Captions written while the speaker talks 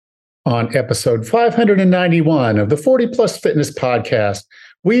On episode 591 of the 40 Plus Fitness Podcast,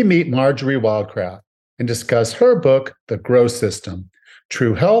 we meet Marjory Wildcraft and discuss her book, The Grow System.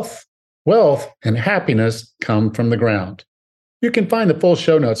 True health, wealth, and happiness come from the ground. You can find the full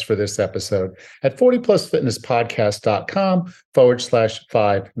show notes for this episode at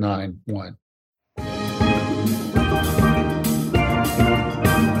 40plusfitnesspodcast.com/591.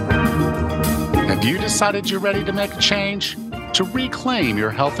 Have you decided you're ready to make a change? To reclaim your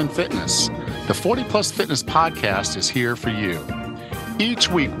health and fitness? The 40 Plus Fitness Podcast is here for you.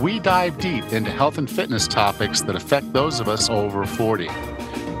 Each week, we dive deep into health and fitness topics that affect those of us over 40.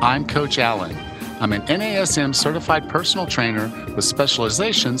 I'm Coach Allen. I'm an NASM certified personal trainer with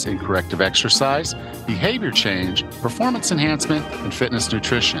specializations in corrective exercise, behavior change, performance enhancement, and fitness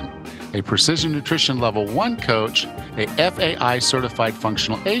nutrition. A Precision Nutrition Level 1 coach, a FAI certified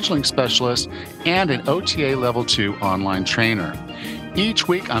functional age-linked specialist, and an OTA Level 2 online trainer. Each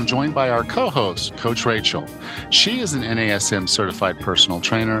week, I'm joined by our co-host, Coach Rachel. She is an NASM certified personal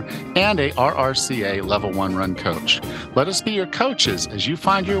trainer and a RRCA Level 1 run coach. Let us be your coaches as you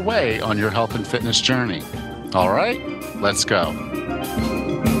find your way on your health and fitness journey. All right, let's go.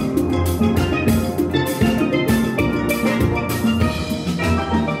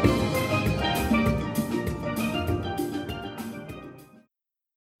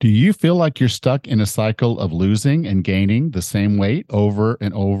 Do you feel like you're stuck in a cycle of losing and gaining the same weight over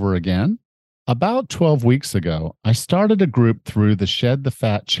and over again? About 12 weeks ago, I started a group through the Shed the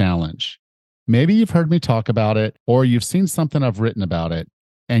Fat Challenge. Maybe you've heard me talk about it, or you've seen something I've written about it,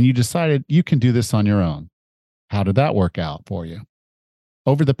 and you decided you can do this on your own. How did that work out for you?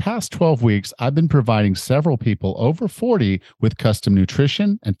 Over the past 12 weeks, I've been providing several people over 40 with custom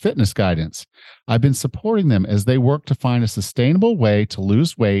nutrition and fitness guidance. I've been supporting them as they work to find a sustainable way to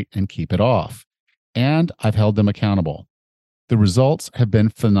lose weight and keep it off. And I've held them accountable. The results have been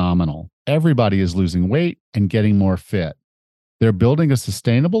phenomenal. Everybody is losing weight and getting more fit. They're building a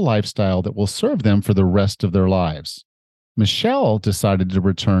sustainable lifestyle that will serve them for the rest of their lives. Michelle decided to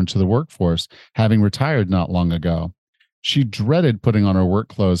return to the workforce, having retired not long ago. She dreaded putting on her work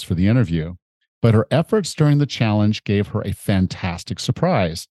clothes for the interview, but her efforts during the challenge gave her a fantastic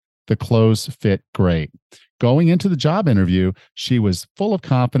surprise. The clothes fit great. Going into the job interview, she was full of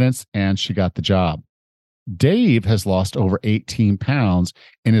confidence and she got the job. Dave has lost over 18 pounds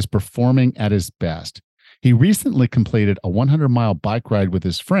and is performing at his best. He recently completed a 100-mile bike ride with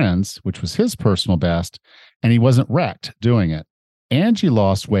his friends, which was his personal best, and he wasn't wrecked doing it. Angie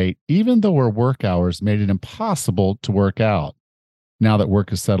lost weight even though her work hours made it impossible to work out. Now that work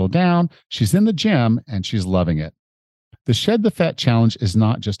has settled down, she's in the gym and she's loving it. The Shed the Fat Challenge is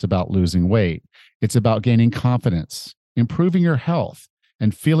not just about losing weight. It's about gaining confidence, improving your health,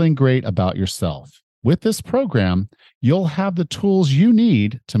 and feeling great about yourself. With this program, you'll have the tools you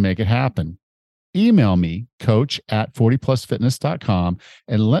need to make it happen. Email me, coach@40plusfitness.com,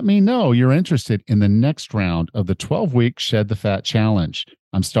 and let me know you're interested in the next round of the 12-week Shed the Fat Challenge.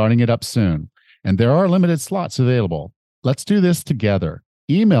 I'm starting it up soon, and there are limited slots available. Let's do this together.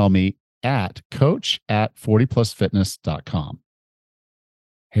 Email me at coach@40plusfitness.com.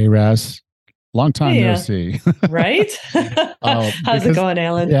 Hey, Raz. Long time no see. Right? How's it going,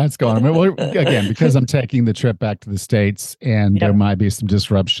 Alan? Yeah, it's going. I mean, again, because I'm taking the trip back to the States and there might be some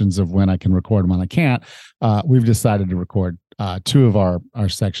disruptions of when I can record and when I can't, we've decided to record two of our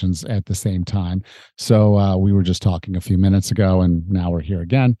sections at the same time. So we were just talking a few minutes ago and now we're here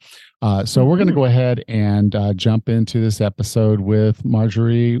again. So we're going to go ahead and jump into this episode with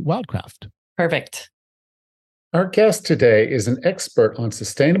Marjory Wildcraft. Perfect. Our guest today is an expert on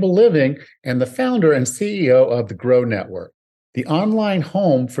sustainable living and the founder and CEO of the Grow Network, the online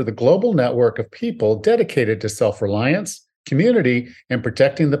home for the global network of people dedicated to self-reliance, community, and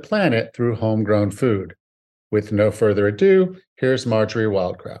protecting the planet through homegrown food. With no further ado, here's Marjory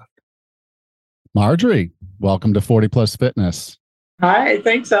Wildcraft. Marjory, welcome to 40 Plus Fitness. Hi,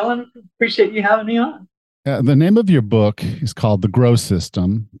 thanks, Ellen. Appreciate you having me on. The name of your book is called The Grow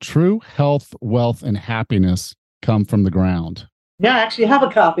System. True health, wealth, and happiness come from the ground. Yeah, I actually have a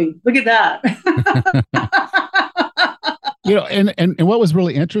copy. Look at that. And what was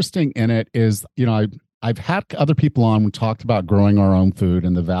really interesting in it is, I've had other people on. We talked about growing our own food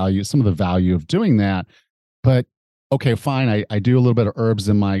and some of the value of doing that. But okay, fine. I do a little bit of herbs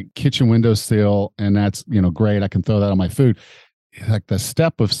in my kitchen windowsill, and that's, great. I can throw that on my food. Like the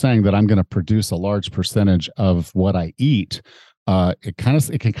step of saying that I'm going to produce a large percentage of what I eat, it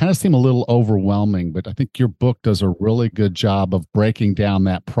can kind of seem a little overwhelming, but I think your book does a really good job of breaking down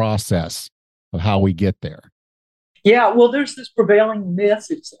that process of how we get there. Yeah, well, there's this prevailing myth.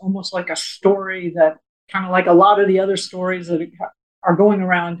 It's almost like a story that kind of like a lot of the other stories that are going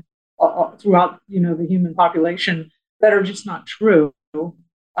around throughout, the human population that are just not true.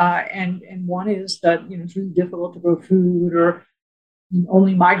 And one is that, it's really difficult to grow food, or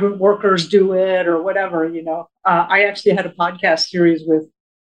only migrant workers do it, or whatever. I actually had a podcast series with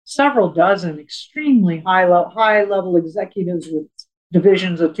several dozen extremely high level executives with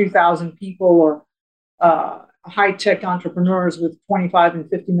divisions of 2,000 people, or high tech entrepreneurs with 25 and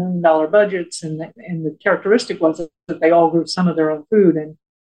 $50 million budgets, and the characteristic was that they all grew some of their own food, and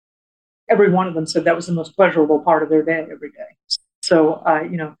every one of them said that was the most pleasurable part of their day every day. So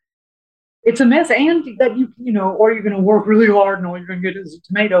it's a myth, and that or you're going to work really hard, and all you're going to get is a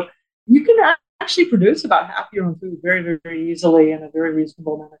tomato. You can actually produce about half your own food very, very easily in a very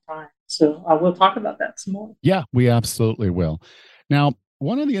reasonable amount of time. So we'll talk about that some more. Yeah, we absolutely will. Now,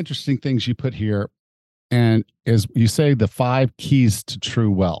 one of the interesting things you put here, and is you say the 5 keys to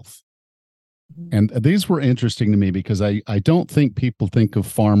true wealth. And these were interesting to me because I don't think people think of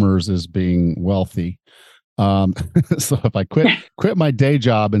farmers as being wealthy. So if I quit my day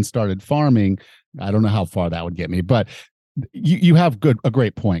job and started farming, I don't know how far that would get me, but you have a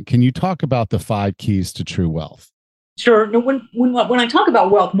great point. Can you talk about the 5 keys to true wealth? Sure. No, when I talk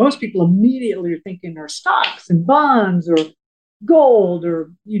about wealth, most people immediately are thinking of stocks and bonds, or gold,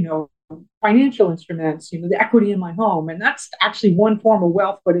 or financial instruments, the equity in my home. And that's actually one form of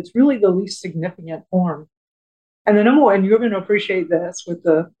wealth, but it's really the least significant form. And the number one, and you're going to appreciate this with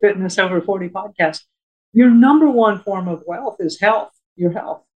the Fitness Over 40 podcast, your number one form of wealth is health, your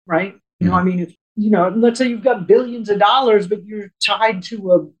health, right? If let's say you've got billions of dollars, but you're tied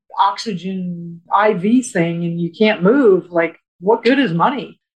to a oxygen IV thing and you can't move, like, what good is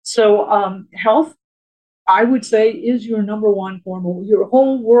money? So health, I would say, is your number one form of your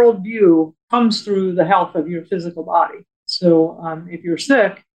whole worldview comes through the health of your physical body. So if you're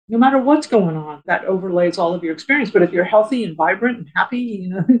sick, no matter what's going on, that overlays all of your experience. But if you're healthy and vibrant and happy,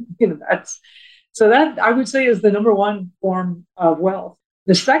 that I would say is the number one form of wealth.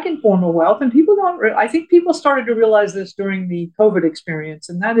 The second form of wealth, and I think people started to realize this during the COVID experience,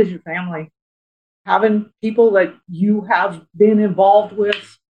 and that is your family. Having people that you have been involved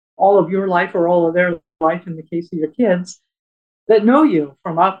with all of your life, or all of their life in the case of your kids, that know you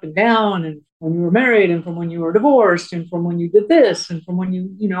from up and down, and when you were married, and from when you were divorced, and from when you did this, and from when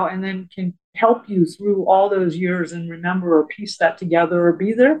and then can help you through all those years and remember or piece that together, or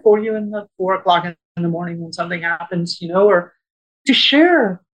be there for you in the 4 o'clock in the morning when something happens, or to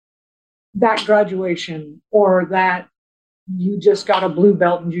share that graduation, or that you just got a blue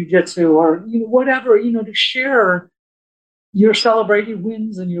belt in jiu-jitsu, or whatever, to share your celebrated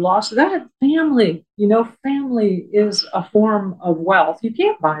wins and your losses. That family, family is a form of wealth. You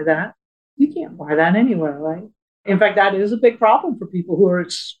can't buy that. You can't buy that anywhere, right? In fact, that is a big problem for people who are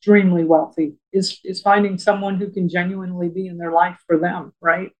extremely wealthy, is finding someone who can genuinely be in their life for them,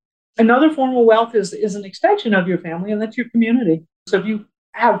 right? Another form of wealth is an extension of your family, and that's your community. So if you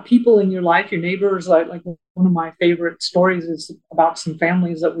have people in your life, your neighbors, like one of my favorite stories is about some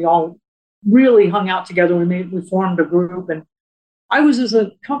families that we all really hung out together. We formed a group, and I was as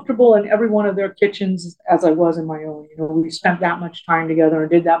comfortable in every one of their kitchens as I was in my own. We spent that much time together and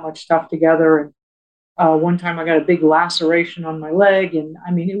did that much stuff together. And one time I got a big laceration on my leg, and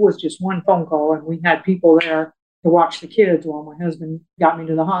it was just one phone call, and we had people there to watch the kids while my husband got me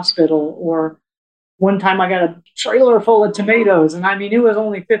to the hospital. Or one time I got a trailer full of tomatoes, and it was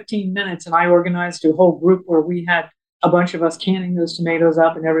only 15 minutes, and I organized a whole group where we had a bunch of us canning those tomatoes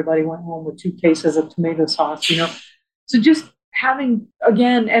up, and everybody went home with 2 cases of tomato sauce, So just having,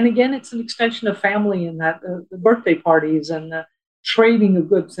 again, it's an extension of family, in that the birthday parties and the trading of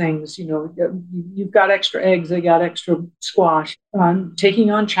good things. You've got extra eggs, they got extra squash.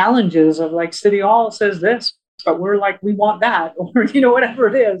 Taking on challenges of, like, City Hall says this, but we're like, we want that, or whatever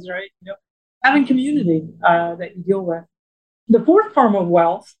it is, right? Having community that you deal with. The fourth form of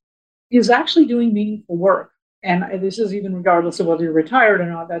wealth is actually doing meaningful work. And this is even regardless of whether you're retired or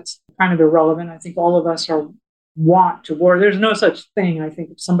not. That's kind of irrelevant. I think all of us want to work. There's no such thing, I think,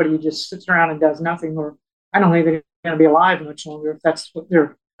 if somebody who just sits around and does nothing, or I don't think they're going to be alive much longer if that's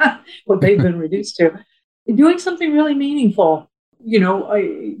what they've been reduced to. Doing something really meaningful.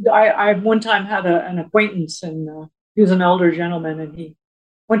 I one time had an acquaintance, and he was an elder gentleman, and he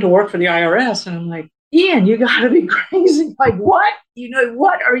went to work for the IRS, and I'm like, Ian, you got to be crazy. Like, what?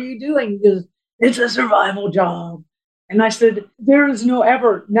 What are you doing? He goes, it's a survival job. And I said, there is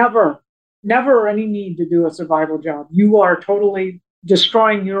never any need to do a survival job. You are totally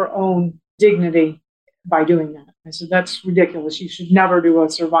destroying your own dignity by doing that. I said, that's ridiculous. You should never do a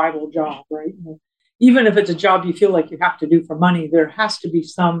survival job, right? Even if it's a job you feel like you have to do for money, there has to be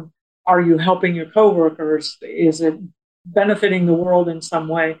are you helping your coworkers? Is it benefiting the world in some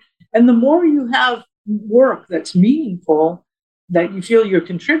way? And the more you have work that's meaningful, that you feel you're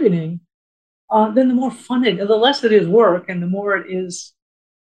contributing, then the more fun the less it is work, and the more it is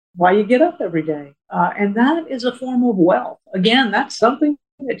why you get up every day. And that is a form of wealth. Again, that's something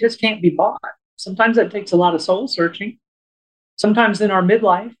that just can't be bought. Sometimes that takes a lot of soul searching. Sometimes in our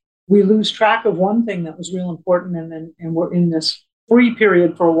midlife, we lose track of one thing that was real important, and we're in this free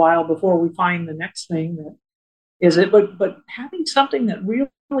period for a while before we find the next thing that is it. But having something that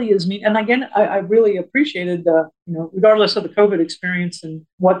really is mean, and again, I really appreciated regardless of the COVID experience and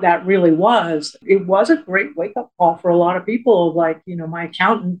what that really was, it was a great wake up call for a lot of people. Like, my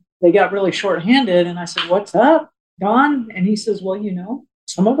accountant, they got really shorthanded, and I said, "What's up, Don?" And he says, "Well,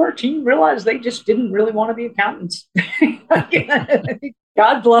 some of our team realized they just didn't really want to be accountants."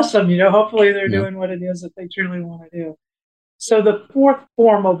 God bless them. Hopefully they're doing what it is that they truly want to do. So the fourth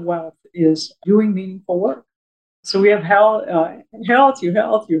form of wealth is doing meaningful work. So we have health,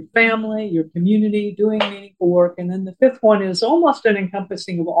 your family, your community, doing meaningful work. And then the fifth one is almost an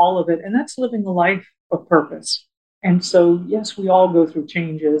encompassing of all of it, and that's living a life of purpose. And so, yes, we all go through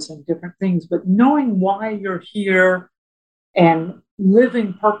changes and different things, but knowing why you're here and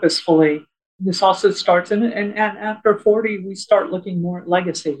living purposefully, this also starts, and after 40, we start looking more at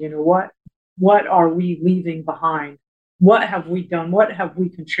legacy. What are we leaving behind? What have we done? What have we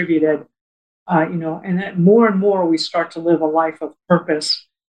contributed? And that more and more we start to live a life of purpose.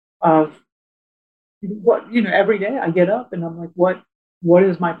 Of every day I get up and I'm like, what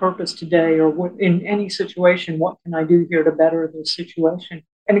is my purpose today? Or what, in any situation, what can I do here to better this situation?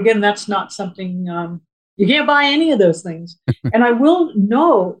 And again, that's not something you can't buy any of those things. And I will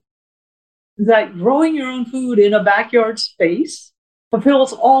know that growing your own food in a backyard space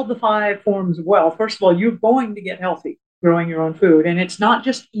fulfills all the 5 forms of wealth. First of all, you're going to get healthy growing your own food. And it's not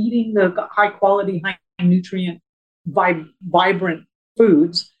just eating the high quality, high nutrient, vibrant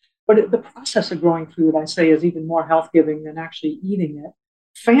foods, but the process of growing food, I say, is even more health giving than actually eating it.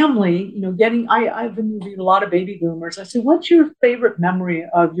 Family, I've interviewed a lot of baby boomers. I said, "What's your favorite memory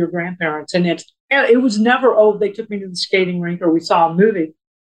of your grandparents?" And it was never, "Oh, they took me to the skating rink," or "we saw a movie."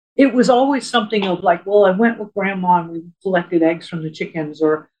 It was always something of like, "Well, I went with grandma and we collected eggs from the chickens."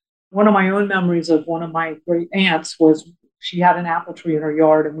 Or one of my own memories of one of my great aunts was she had an apple tree in her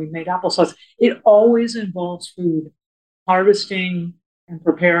yard and we made applesauce. It always involves food, harvesting and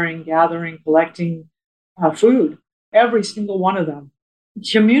preparing, gathering, collecting food, every single one of them.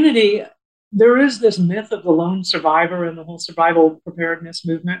 Community, there is this myth of the lone survivor and the whole survival preparedness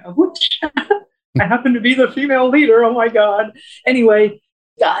movement, of which I happen to be the female leader. Oh my God. Anyway,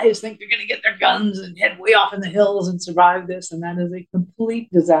 guys think they're going to get their guns and head way off in the hills and survive this, and that is a complete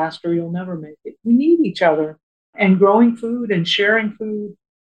disaster. You'll never make it. We need each other, and growing food and sharing food.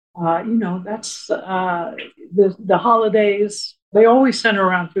 That's the holidays. They always center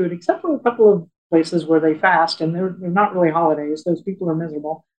around food, except for a couple of places where they fast, and they're not really holidays. Those people are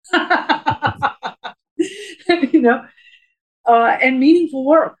miserable. And meaningful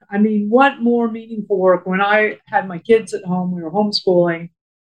work. I mean, what more meaningful work? When I had my kids at home, we were homeschooling,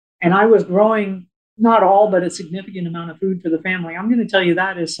 and I was growing not all, but a significant amount of food for the family. I'm going to tell you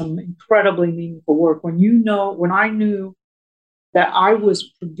that is some incredibly meaningful work. When I knew that I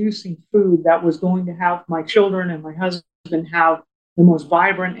was producing food that was going to have my children and my husband have the most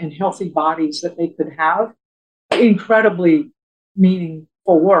vibrant and healthy bodies that they could have, incredibly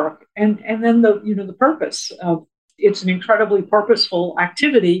meaningful work. And then the purpose of it's an incredibly purposeful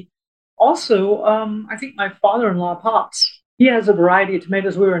activity. Also, I think my father-in-law, Pops, he has a variety of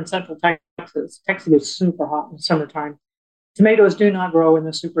tomatoes. We were in Central Texas. Texas is super hot in the summertime. Tomatoes do not grow in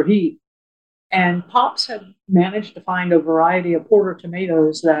the super heat. And Pops had managed to find a variety of porter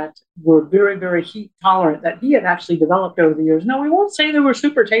tomatoes that were very, very heat tolerant that he had actually developed over the years. Now, we won't say they were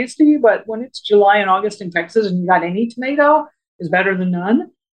super tasty, but when it's July and August in Texas and you got any tomato, is better than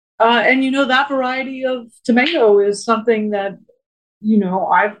none. That variety of tomato is something that,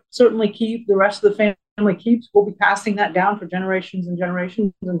 I certainly keep, the rest of the family keeps. We'll be passing that down for generations and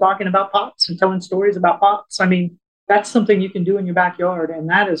generations and talking about Pops and telling stories about Pops. I mean, that's something you can do in your backyard, and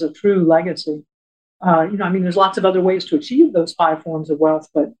that is a true legacy. There's lots of other ways to achieve those 5 forms of wealth,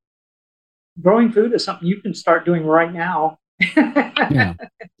 but growing food is something you can start doing right now. Yeah.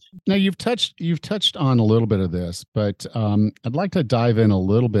 Now you've touched on a little bit of this, but I'd like to dive in a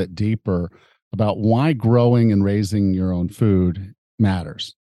little bit deeper about why growing and raising your own food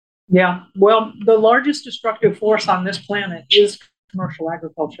matters. Yeah. Well, the largest destructive force on this planet is commercial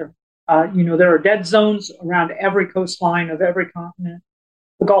agriculture. There are dead zones around every coastline of every continent.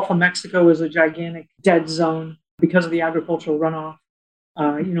 The Gulf of Mexico is a gigantic dead zone because of the agricultural runoff.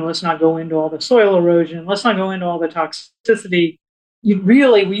 Let's not go into all the soil erosion. Let's not go into all the toxicity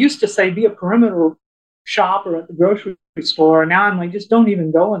we used to say be a perimeter shopper at the grocery store. Now I'm like, just don't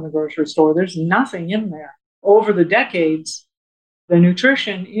even go in the grocery store. There's nothing in there. Over the decades, the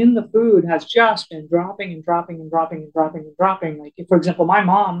nutrition in the food has just been dropping and dropping and dropping and dropping and dropping. Like, for example, my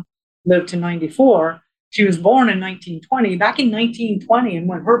mom lived to 94. She was born in 1920. Back in 1920, and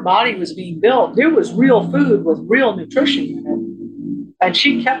when her body was being built, there was real food with real nutrition in it. And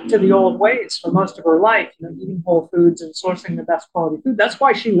she kept to the old ways for most of her life, eating whole foods and sourcing the best quality food. That's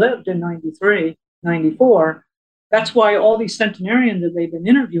why she lived in 93, 94. That's why all these centenarians that they've been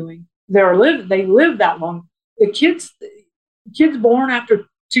interviewing, they live that long. The kids born after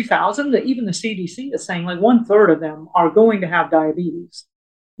 2000, even the CDC is saying like 1/3 of them are going to have diabetes.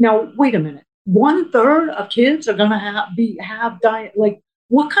 Now, wait a minute. 1/3 of kids are going to have diet. Like,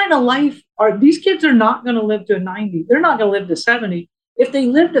 what kind of life are these kids? Are not going to live to 90. They're not going to live to 70. If they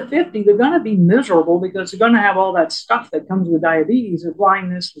live to 50, they're going to be miserable because they're going to have all that stuff that comes with diabetes, the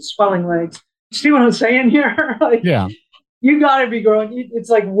blindness, the swelling legs. See what I'm saying here? Like, yeah. You got to be growing. It's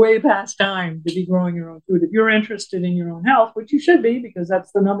like way past time to be growing your own food. If you're interested in your own health, which you should be, because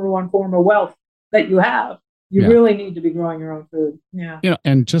that's the number one form of wealth that you have, you really need to be growing your own food. Yeah.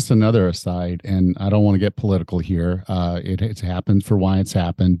 And just another aside, and I don't want to get political here. It's happened for why it's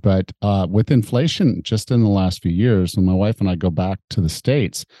happened. But with inflation, just in the last few years, when my wife and I go back to the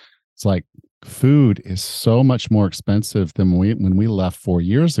States, it's like food is so much more expensive than when we left 4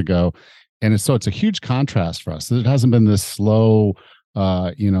 years ago. And it's a huge contrast for us. It hasn't been this slow,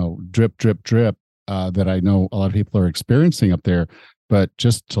 drip, drip, drip that I know a lot of people are experiencing up there. But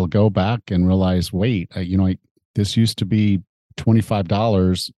just to go back and realize, wait, this used to be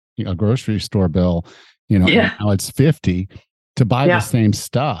 $25, a grocery store bill, and now it's 50 to buy the same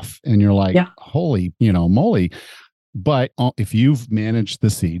stuff. And you're like, holy, moly. But if you've managed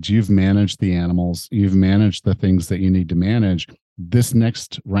the seeds, you've managed the animals, you've managed the things that you need to manage, this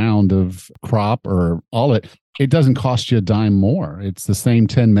next round of crop or all it doesn't cost you a dime more. It's the same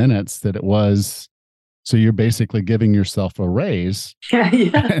 10 minutes that it was. So you're basically giving yourself a raise.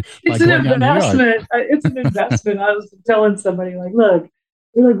 Yeah. It's an investment. It's an investment. I was telling somebody, like, look,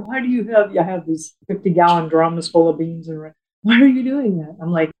 they're like, why do you have these 50-gallon drums full of beans and rice? Why are you doing that?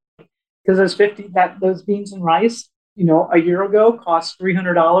 I'm like, because those beans and rice, a year ago cost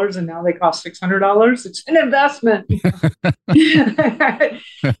 $300 and now they cost $600. It's an investment.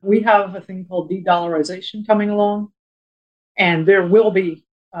 We have a thing called de-dollarization coming along, and there will be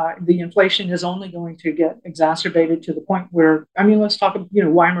the inflation is only going to get exacerbated to the point where, let's talk,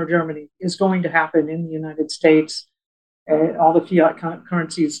 Weimar Germany is going to happen in the United States, all the fiat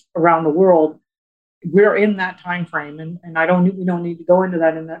currencies around the world. We're in that time frame, and we don't need to go into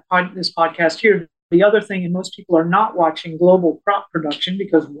that in this podcast here. The other thing, and most people are not watching global crop production,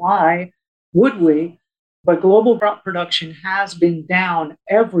 because why would we? But global crop production has been down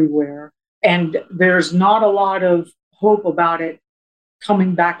everywhere, and there's not a lot of hope about it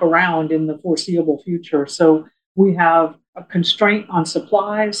coming back around in the foreseeable future. So we have a constraint on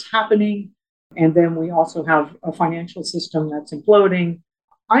supplies happening, and then we also have a financial system that's imploding.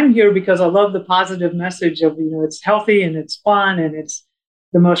 I'm here because I love the positive message of, it's healthy and it's fun and it's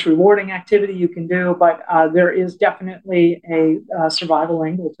the most rewarding activity you can do, but there is definitely a survival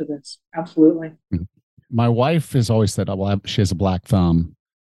angle to this. Absolutely. My wife has always said, well, she has a black thumb,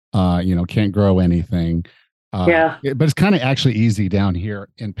 can't grow anything. But it's kind of actually easy down here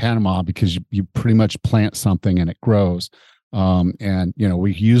in Panama because you pretty much plant something and it grows. And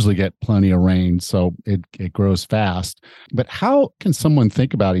we usually get plenty of rain, so it grows fast. But how can someone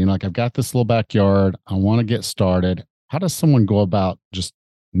think about it? Like, I've got this little backyard, I want to get started. How does someone go about just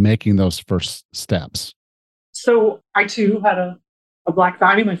making those first steps? So I too had a black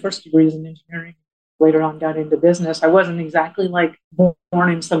thumb. My first degree is in engineering. Later on got into business. I wasn't exactly like born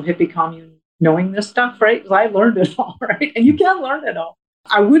in some hippie commune knowing this stuff, right? Because I learned it all, right? And you can learn it all.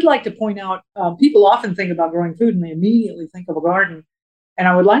 I would like to point out, people often think about growing food and they immediately think of a garden. And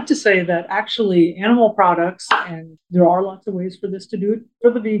I would like to say that actually animal products, and there are lots of ways for this to do it for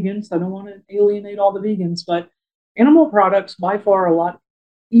the vegans. I don't want to alienate all the vegans, but animal products by far are a lot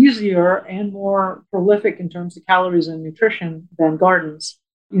easier and more prolific in terms of calories and nutrition than gardens.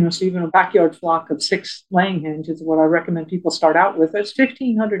 So even a backyard flock of 6 laying hens is what I recommend people start out with. It's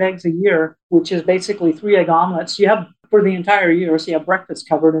 1,500 eggs a year, which is basically 3 egg omelets. You have for the entire year, so you have breakfast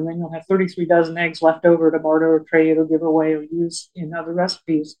covered, and then you'll have 33 dozen eggs left over to barter or trade or give away or use in other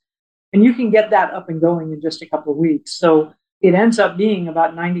recipes. And you can get that up and going in just a couple of weeks. So it ends up being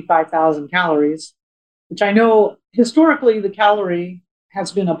about 95,000 calories, which I know historically the calorie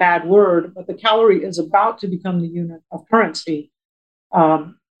has been a bad word, but the calorie is about to become the unit of currency.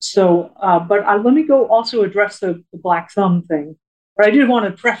 But let me go also address the black thumb thing. But I did want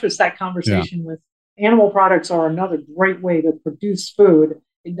to preface that Yeah. conversation with animal products are another great way to produce food.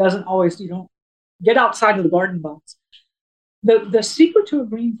 It doesn't always, you don't get outside of the garden box. The secret to a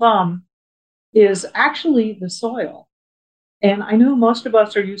green thumb is actually the soil. And I know most of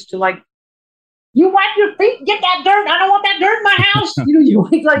us are used to like, you wipe your feet, get that dirt. I don't want that dirt in my house.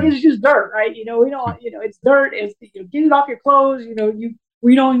 You like it's just dirt, right? We don't, it's dirt. It's get it off your clothes.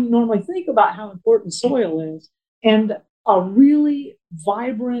 We don't normally think about how important soil is. And a really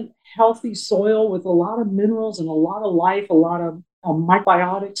vibrant, healthy soil with a lot of minerals and a lot of life, a lot of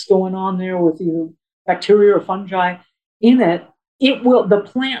microbiotics going on there with either bacteria or fungi in it, the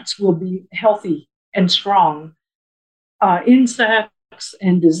plants will be healthy and strong. Insects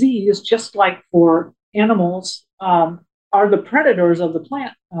and disease, just like for animals, are the predators of the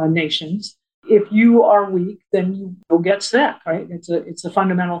plant nations. If you are weak, then you will get sick, right? It's a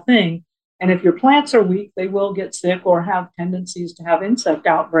fundamental thing. And if your plants are weak, they will get sick or have tendencies to have insect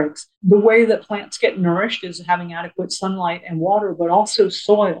outbreaks. The way that plants get nourished is having adequate sunlight and water, but also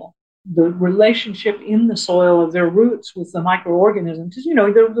soil. The relationship in the soil of their roots with the microorganisms, because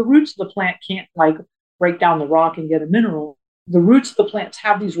the roots of the plant can't like break down the rock and get a mineral. The roots of the plants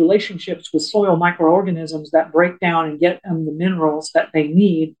have these relationships with soil microorganisms that break down and get them the minerals that they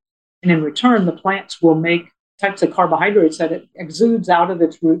need. And in return, the plants will make types of carbohydrates that it exudes out of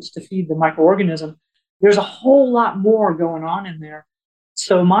its roots to feed the microorganism. There's a whole lot more going on in there.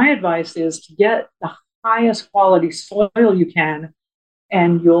 So my advice is to get the highest quality soil you can,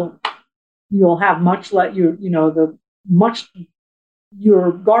 and you'll have much let your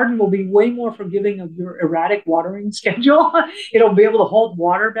garden will be way more forgiving of your erratic watering schedule. It'll be able to hold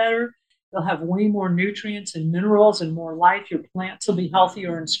water better. They'll have way more nutrients and minerals and more life. Your plants will be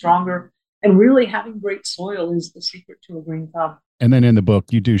healthier and stronger. And really having great soil is the secret to a green thumb. And then in the book,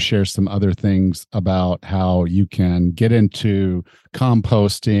 you do share some other things about how you can get into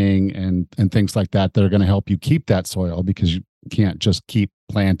composting and things like that are going to help you keep that soil, because you can't just keep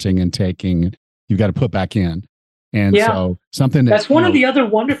planting and taking. You've got to put back in. And so something that's one of the other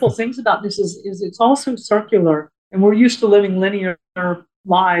wonderful things about this is it's also circular, and we're used to living linear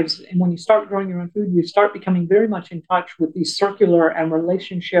lives. And when you start growing your own food, you start becoming very much in touch with the circular and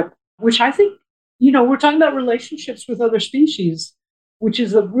relationship, which I think, we're talking about relationships with other species, which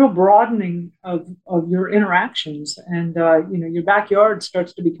is a real broadening of your interactions. And, your backyard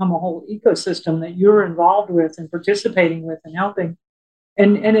starts to become a whole ecosystem that you're involved with and participating with and helping.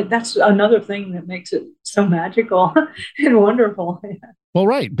 And that's another thing that makes it so magical and wonderful. Well,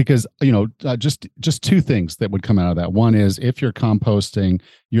 right, because just two things that would come out of that. One is if you're composting,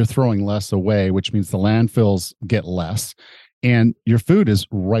 you're throwing less away, which means the landfills get less, and your food is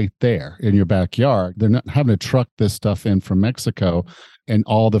right there in your backyard. They're not having to truck this stuff in from Mexico and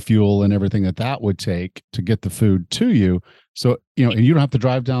all the fuel and everything that would take to get the food to you. So, and you don't have to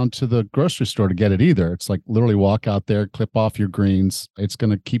drive down to the grocery store to get it either. It's like literally walk out there, clip off your greens. It's going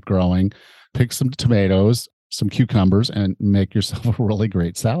to keep growing, pick some tomatoes, some cucumbers, and make yourself a really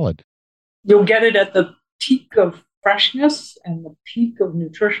great salad. You'll get it at the peak of freshness and the peak of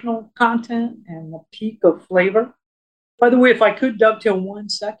nutritional content and the peak of flavor. By the way, if I could dovetail 1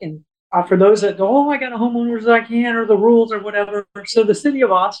 second, for those that go, I got a homeowners that I can, or the rules or whatever. So the city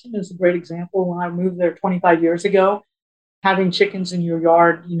of Austin is a great example. When I moved there 25 years ago, having chickens in your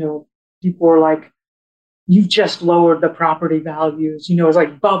yard, people were like, you've just lowered the property values. It's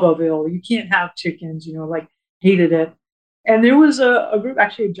like Bubbaville. You can't have chickens, hated it. And there was a group,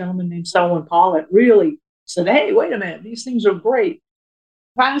 actually a gentleman named Selwyn Pollitt, really said, hey, wait a minute, these things are great.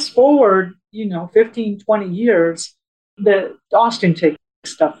 Fast forward, 15, 20 years, the Austin takes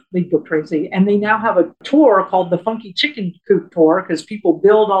stuff, they go crazy. And they now have a tour called the Funky Chicken Coop Tour, because people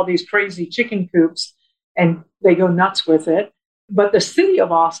build all these crazy chicken coops and they go nuts with it. But the city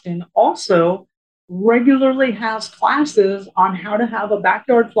of Austin also regularly has classes on how to have a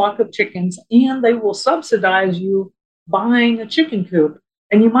backyard flock of chickens, and they will subsidize you buying a chicken coop.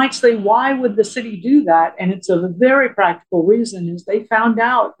 And you might say, why would the city do that? And it's a very practical reason, is they found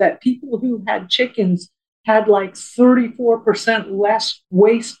out that people who had chickens had like 34% less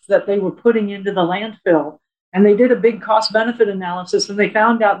waste that they were putting into the landfill. And they did a big cost benefit analysis, and they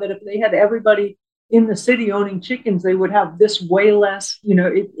found out that if they had everybody in the city owning chickens, they would have this way less,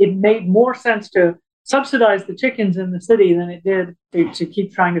 it made more sense to subsidize the chickens in the city than it did to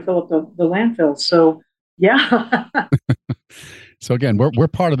keep trying to fill up the landfills. So, yeah. So again, we're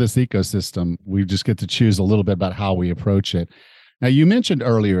part of this ecosystem. We just get to choose a little bit about how we approach it. Now, you mentioned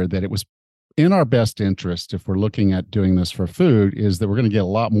earlier that it was in our best interest, if we're looking at doing this for food, is that we're going to get a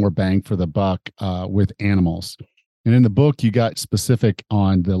lot more bang for the buck with animals. And in the book, you got specific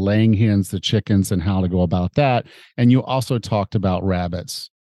on the laying hens, the chickens, and how to go about that. And you also talked about rabbits.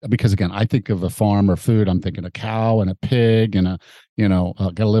 Because again, I think of a farm or food, I'm thinking a cow and a pig and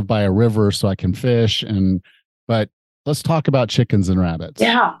got to live by a river so I can fish. But let's talk about chickens and rabbits.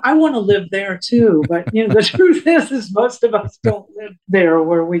 Yeah, I want to live there too. But the truth is most of us don't live there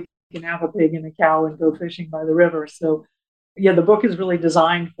where we can have a pig and a cow and go fishing by the river. So yeah, the book is really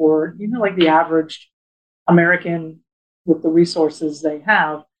designed for, like the average American with the resources they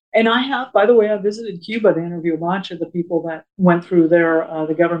have. And by the way, I visited Cuba to interview a bunch of the people that went through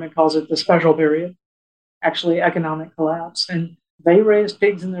the government calls it the special period, actually economic collapse. And they raised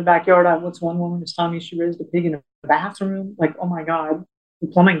pigs in their backyard. What's one woman was telling me she raised a pig in a bathroom? Like, oh my God, the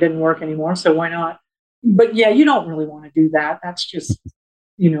plumbing didn't work anymore, so why not? But yeah, you don't really want to do that. That's just,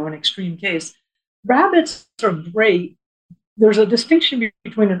 an extreme case. Rabbits are great. There's a distinction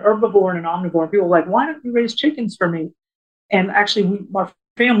between an herbivore and an omnivore. People are like, why don't you raise chickens for me? And actually, our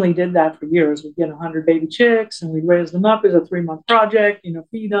family did that for years. We'd get 100 baby chicks and we'd raise them up as a 3-month project,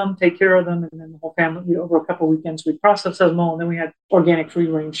 feed them, take care of them. And then the whole family, over a couple of weekends, we'd process them all. And then we had organic free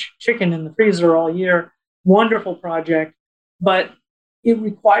range chicken in the freezer all year. Wonderful project. But it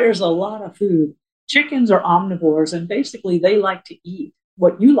requires a lot of food. Chickens are omnivores, and basically they like to eat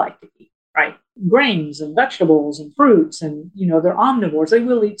what you like to eat, right? Grains and vegetables and fruits, and they're omnivores. They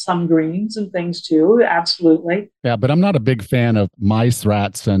will eat some greens and things too, absolutely. Yeah, but I'm not a big fan of mice,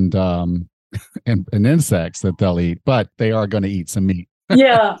 rats, and insects that they'll eat, but they are going to eat some meat.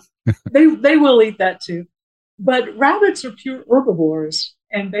 Yeah, they will eat that too. But rabbits are pure herbivores,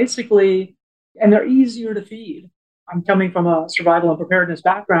 and they're easier to feed. I'm coming from a survival and preparedness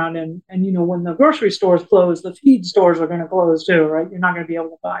background, and when the grocery stores close, the feed stores are going to close too, right? You're not going to be able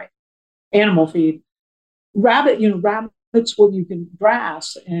to buy animal feed. Rabbits, you can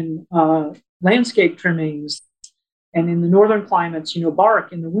grass and landscape trimmings, and in the northern climates,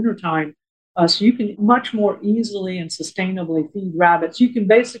 bark in the wintertime. So you can much more easily and sustainably feed rabbits. You can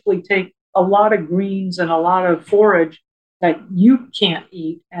basically take a lot of greens and a lot of forage that you can't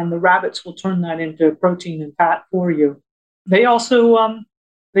eat, and the rabbits will turn that into protein and fat for you. They also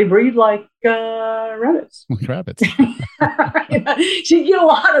they breed like rabbits. Rabbits. So you get a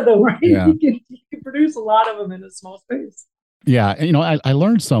lot of them, right? Yeah. You can produce a lot of them in a small space. Yeah. And, I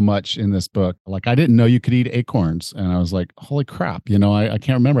learned so much in this book. Like, I didn't know you could eat acorns. And I was like, holy crap. I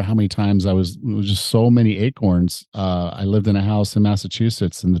can't remember how many times it was just so many acorns. I lived in a house in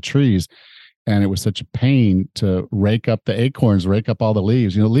Massachusetts in the trees. And it was such a pain to rake up the acorns, rake up all the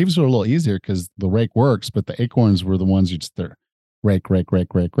leaves. Leaves were a little easier because the rake works, but the acorns were the ones you just rake.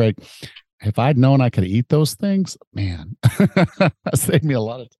 If I'd known I could eat those things, man, that saved me a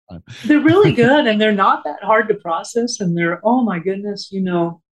lot of time. They're really good, and they're not that hard to process. And oh my goodness,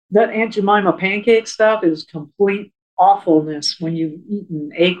 that Aunt Jemima pancake stuff is complete awfulness when you've eaten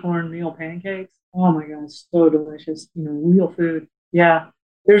acorn meal pancakes. Oh my God, it's so delicious. Real food. Yeah.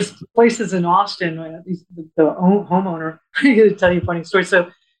 There's places in Austin, the homeowner, I'm going to tell you a funny story. So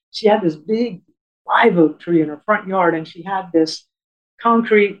she had this big live oak tree in her front yard, and she had this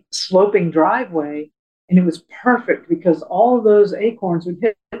concrete sloping driveway, and it was perfect because all of those acorns would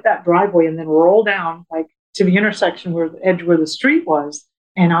hit that driveway and then roll down like to the intersection where the edge where the street was.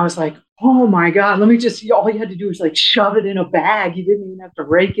 And I was like, oh my God, all you had to do was like shove it in a bag. You didn't even have to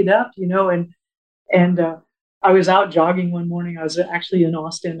rake it up, and I was out jogging one morning. I was actually in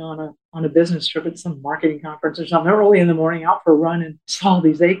Austin on a business trip at some marketing conference or something early in the morning, out for a run, and saw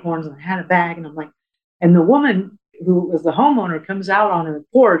these acorns, and I had a bag, and I'm like, and the woman who was the homeowner comes out on her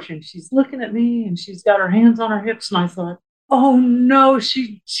porch, and she's looking at me, and she's got her hands on her hips, and I thought, oh no,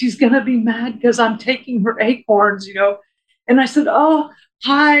 she's gonna be mad because I'm taking her acorns, And I said, oh,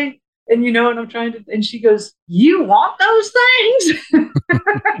 hi. And and I'm trying to, and she goes, you want those things?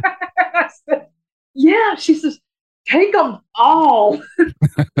 I said, yeah. She says, take them all.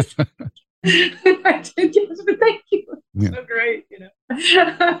 I did, yes, but thank you. Yeah. So great,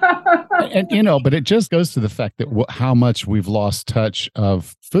 and but it just goes to the fact that how much we've lost touch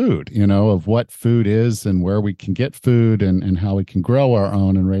of food, of what food is and where we can get food and how we can grow our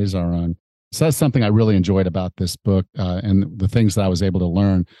own and raise our own. So that's something I really enjoyed about this book and the things that I was able to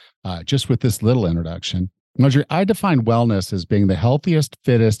learn just with this little introduction. Marjory, I define wellness as being the healthiest,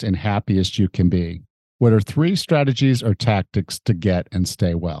 fittest, and happiest you can be. What are 3 strategies or tactics to get and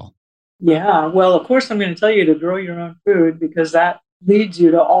stay well? Yeah, well, of course, I'm going to tell you to grow your own food because that leads you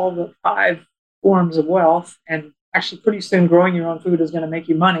to all the 5 forms of wealth. And actually, pretty soon, growing your own food is going to make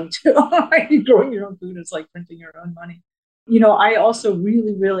you money too. Growing your own food is like printing your own money. I also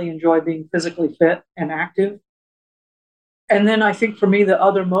really, really enjoy being physically fit and active. And then I think for me, the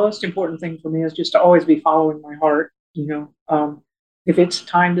other most important thing for me is just to always be following my heart. If it's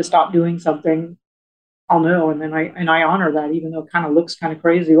time to stop doing something, I'll know, and then I honor that, even though it kind of looks kind of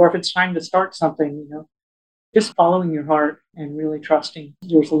crazy. Or if it's time to start something, just following your heart and really trusting.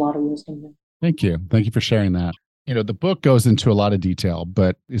 There's a lot of wisdom there. Thank you. Thank you for sharing that. The book goes into a lot of detail,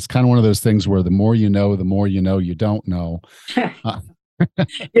 but it's kind of one of those things where the more you know you don't know. Really,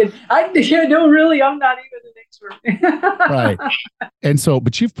 I'm not even an expert. Right. And so,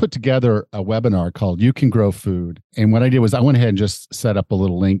 but you've put together a webinar called You Can Grow Food. And what I did was I went ahead and just set up a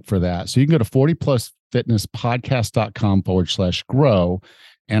little link for that. So you can go to 40plusfitnesspodcast.com/grow.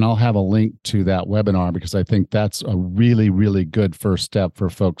 And I'll have a link to that webinar because I think that's a really, really good first step for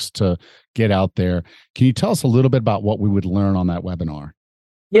folks to get out there. Can you tell us a little bit about what we would learn on that webinar?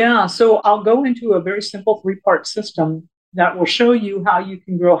 Yeah, so I'll go into a very simple 3-part system that will show you how you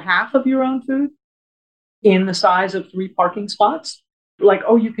can grow half of your own food in the size of 3 parking spots. Like,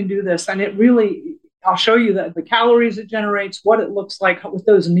 oh, you can do this. And I'll show you the calories it generates, what it looks like, what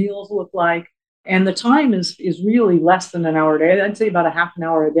those meals look like. And the time is really less than an hour a day. I'd say about a half an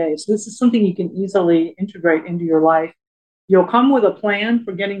hour a day. So this is something you can easily integrate into your life. You'll come with a plan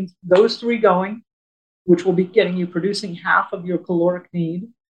for getting those 3 going, which will be getting you producing half of your caloric need.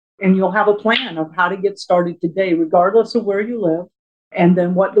 And you'll have a plan of how to get started today, regardless of where you live, and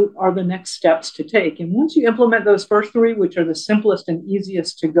then what are the next steps to take. And once you implement those first 3, which are the simplest and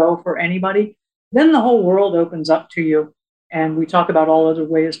easiest to go for anybody, then the whole world opens up to you. And we talk about all other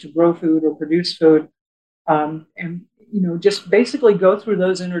ways to grow food or produce food. Just basically go through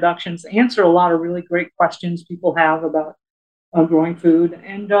those introductions, answer a lot of really great questions people have about growing food.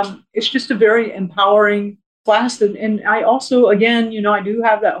 And it's just a very empowering class. And I also, again, I do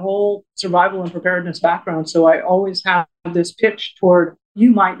have that whole survival and preparedness background. So I always have this pitch toward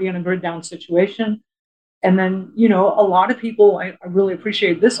you might be in a grid down situation. And then, a lot of people, I really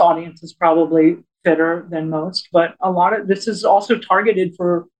appreciate this audience is probably fitter than most, but a lot of this is also targeted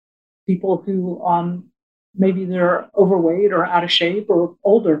for people who maybe they're overweight or out of shape or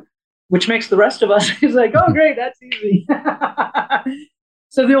older, which makes the rest of us is like, oh, great, that's easy.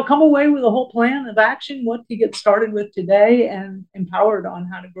 So they'll come away with a whole plan of action, what to get started with today, and empowered on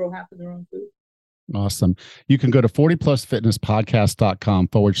how to grow half of their own food. Awesome. You can go to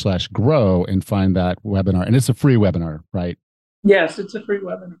 40plusfitnesspodcast.com/grow and find that webinar. And it's a free webinar, right? Yes, it's a free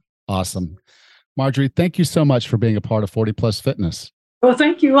webinar. Awesome. Marjory, thank you so much for being a part of 40 Plus Fitness. Well,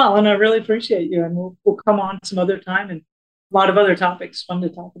 thank you, Alan. I really appreciate you. And we'll come on some other time and a lot of other topics fun to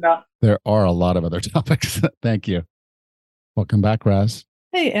talk about. There are a lot of other topics. Thank you. Welcome back, Raz.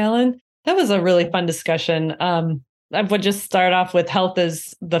 Hey, Alan. That was a really fun discussion. I would just start off with health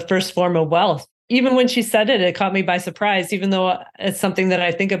is the first form of wealth. Even when she said it, it caught me by surprise, even though it's something that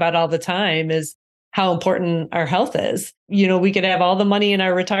I think about all the time is how important our health is. We could have all the money in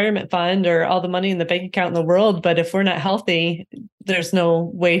our retirement fund or all the money in the bank account in the world, but if we're not healthy, there's no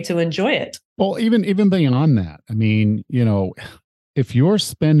way to enjoy it. Well, even beyond that, I mean, if you're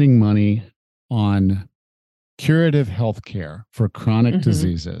spending money on curative healthcare for chronic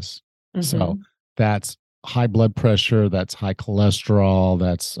diseases, so that's high blood pressure, that's high cholesterol,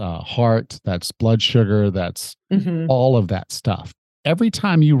 that's heart, that's blood sugar, that's all of that stuff. Every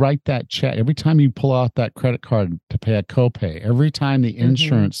time you write that check, every time you pull out that credit card to pay a copay, every time the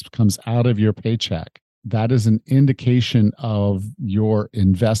insurance comes out of your paycheck, that is an indication of your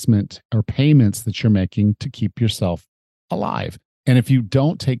investment or payments that you're making to keep yourself alive. And if you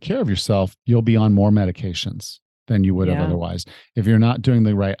don't take care of yourself, you'll be on more medications than you would have otherwise. If you're not doing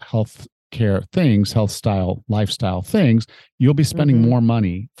the right health care things, lifestyle things, you'll be spending more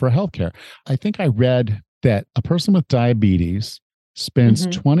money for healthcare. I think I read that a person with diabetes spends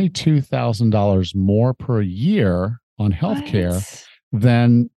 $22,000 more per year on healthcare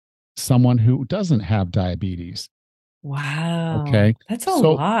than someone who doesn't have diabetes. Wow. Okay. That's a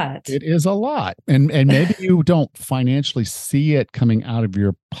lot. It is a lot. And maybe you don't financially see it coming out of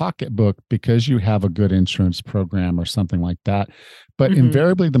your pocketbook because you have a good insurance program or something like that. But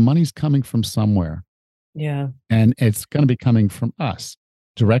invariably, the money's coming from somewhere. Yeah. And it's going to be coming from us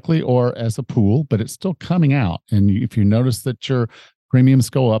directly or as a pool, but it's still coming out. And if you notice that your premiums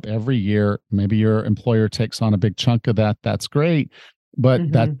go up every year, maybe your employer takes on a big chunk of that, that's great.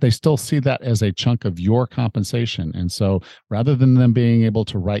 But that they still see that as a chunk of your compensation. And so rather than them being able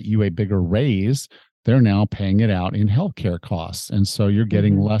to write you a bigger raise, they're now paying it out in healthcare costs. And so you're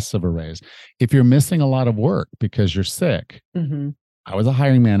getting less of a raise. If you're missing a lot of work because you're sick, I was a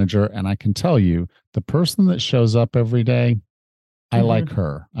hiring manager, and I can tell you the person that shows up every day, I like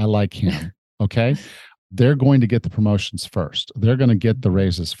her. I like him. Okay. they're going to get the promotions first. They're going to get the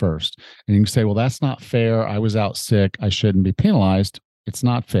raises first. And you can say, well, that's not fair. I was out sick. I shouldn't be penalized. It's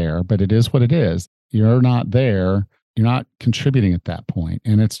not fair, but it is what it is. You're not there. You're not contributing at that point.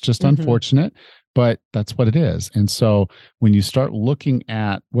 And it's just unfortunate, but that's what it is. And so when you start looking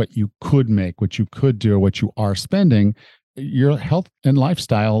at what you could make, what you could do, or what you are spending, your health and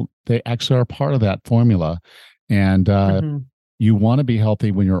lifestyle, they actually are part of that formula. And you want to be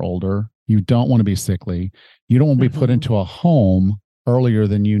healthy when you're older. You don't want to be sickly. You don't want to be put into a home earlier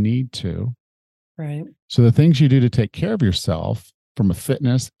than you need to. Right. So the things you do to take care of yourself from a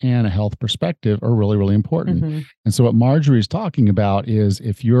fitness and a health perspective are really, really important. And so what Marjory is talking about is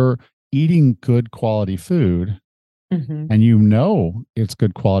if you're eating good quality food and you know it's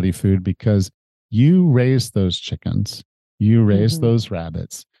good quality food because you raised those chickens, you raised those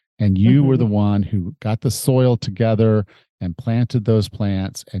rabbits, and you were the one who got the soil together and planted those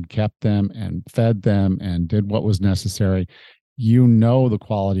plants and kept them and fed them and did what was necessary, you know the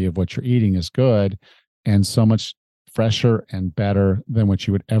quality of what you're eating is good and so much fresher and better than what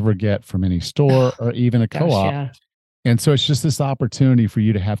you would ever get from any store or even a co-op. Yeah. And so it's just this opportunity for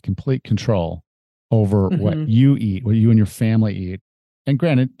you to have complete control over what you eat, what you and your family eat. And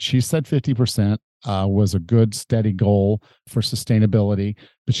granted, she said 50% was a good, steady goal for sustainability,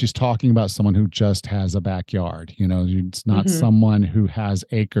 but she's talking about someone who just has a backyard. You know, it's not someone who has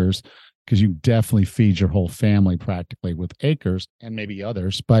acres, because you definitely feed your whole family practically with acres and maybe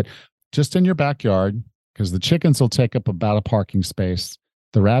others, but just in your backyard, because the chickens will take up about a parking space.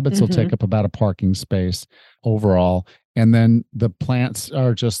 The rabbits will take up about a parking space overall. And then the plants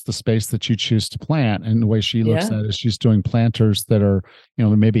are just the space that you choose to plant. And the way she looks at it, she's doing planters that are, you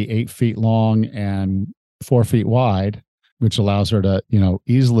know, maybe 8 feet long and 4 feet wide, which allows her to, you know,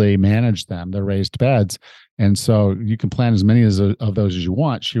 easily manage them. They're raised beds. And so you can plant as many of those as you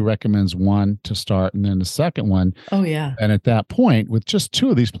want. She recommends one to start and then the second one. Oh, yeah. And at that point, with just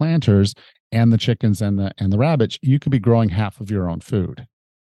 2 of these planters and the chickens and the rabbits, you could be growing half of your own food.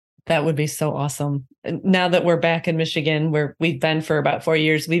 That would be so awesome. Now that we're back in Michigan, where we've been for about 4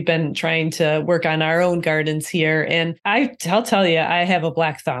 years, we've been trying to work on our own gardens here. And I'll tell you, I have a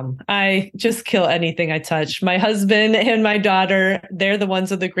black thumb. I just kill anything I touch. My husband and my daughter, they're the ones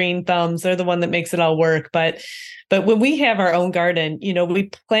with the green thumbs. They're the one that makes it all work. But when we have our own garden, you know,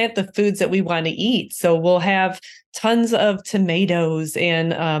 we plant the foods that we want to eat. So we'll have tons of tomatoes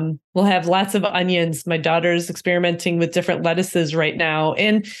and we'll have lots of onions. My daughter's experimenting with different lettuces right now.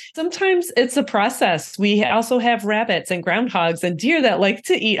 And sometimes it's a process. We also have rabbits and groundhogs and deer that like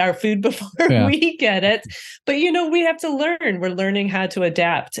to eat our food before we get it. But, you know, we have to learn. We're learning how to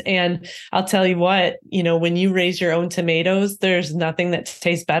adapt. And I'll tell you what, you know, when you raise your own tomatoes, there's nothing that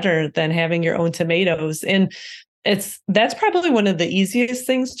tastes better than having your own tomatoes. And that's probably one of the easiest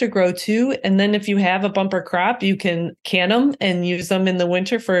things to grow too. And then if you have a bumper crop, you can can them and use them in the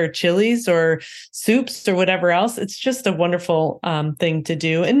winter for chilies or soups or whatever else. It's just a wonderful thing to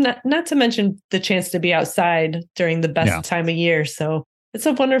do. And not to mention the chance to be outside during the best time of year. So it's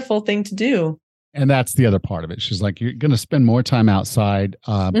a wonderful thing to do. And that's the other part of it. She's like, you're going to spend more time outside,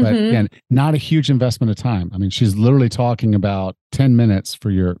 but again, not a huge investment of time. I mean, she's literally talking about 10 minutes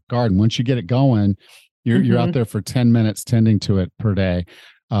for your garden. Once you get it going, you're out there for 10 minutes tending to it per day.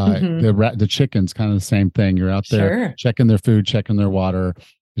 The chickens, kind of the same thing. You're out there checking their food, checking their water,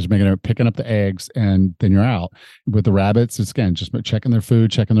 just picking up the eggs, and then you're out. With the rabbits, it's again just checking their food,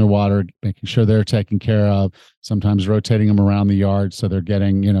 checking their water, making sure they're taken care of. Sometimes rotating them around the yard so they're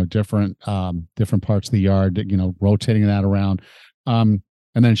getting, you know, different parts of the yard, you know, rotating that around. And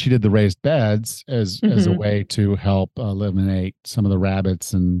then she did the raised beds as a way to help eliminate some of the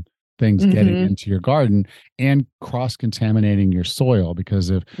rabbits and things getting into your garden and cross-contaminating your soil,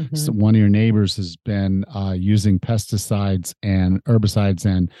 because if one of your neighbors has been using pesticides and herbicides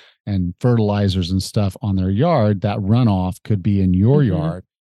and fertilizers and stuff on their yard, that runoff could be in your yard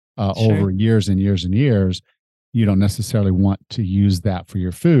over years and years and years. You don't necessarily want to use that for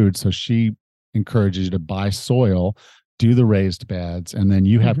your food. So she encourages you to buy soil, do the raised beds, and then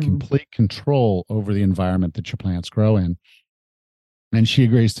you have complete control over the environment that your plants grow in. And she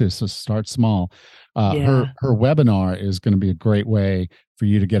agrees to, so start small. Her webinar is going to be a great way for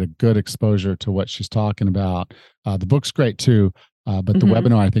you to get a good exposure to what she's talking about. The book's great too, but the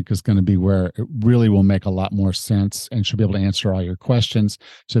webinar I think is going to be where it really will make a lot more sense, and she'll be able to answer all your questions.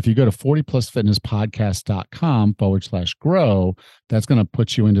 So if you go to 40plusfitnesspodcast.com/grow, that's going to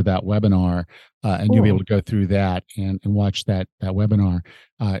put you into that webinar, and you'll be able to go through that and watch that webinar.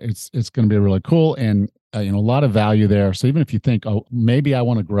 It's going to be really cool, and you know, a lot of value there. So even if you think, oh, maybe I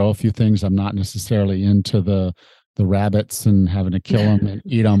want to grow a few things, I'm not necessarily into the the rabbits and having to kill them and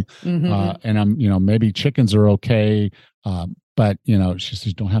eat them. And I'm, maybe chickens are okay. But, she says,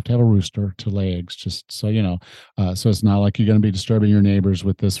 you don't have to have a rooster to lay eggs, just so you know. So it's not like you're going to be disturbing your neighbors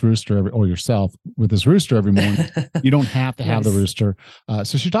with this rooster or yourself with this rooster every morning. You don't have to have the rooster.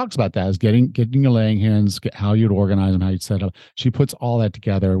 So she talks about that as getting your laying hens, how you'd organize them, how you'd set up. She puts all that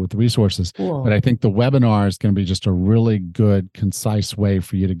together with the resources. Cool. But I think the webinar is going to be just a really good, concise way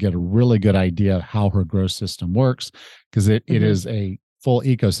for you to get a really good idea of how her growth system works, because it is a full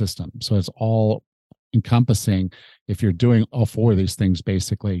ecosystem. So it's all encompassing. If you're doing all four of these things,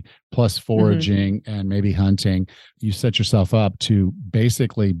 basically, plus foraging and maybe hunting, you set yourself up to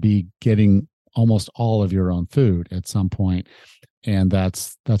basically be getting almost all of your own food at some point. And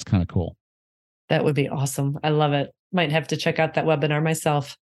that's kind of cool. That would be awesome. I love it. Might have to check out that webinar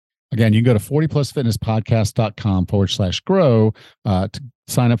myself. Again, you can go to 40plusfitnesspodcast.com/grow to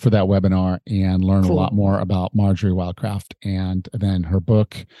sign up for that webinar and learn a lot more about Marjory Wildcraft, and then her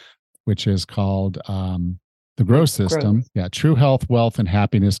book, which is called The Growth System. Yeah. True health, wealth, and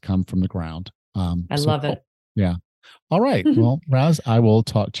happiness come from the ground. I love it. Yeah. All right. Well, Raz, I will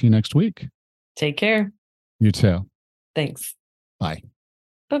talk to you next week. Take care. You too. Thanks. Bye.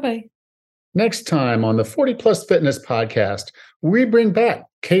 Bye-bye. Next time on the 40 Plus Fitness Podcast, we bring back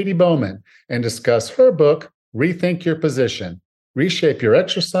Katie Bowman and discuss her book, Rethink Your Position, Reshape Your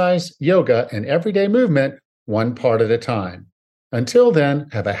Exercise, Yoga, and Everyday Movement, one part at a time. Until then,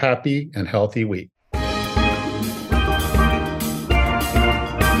 have a happy and healthy week.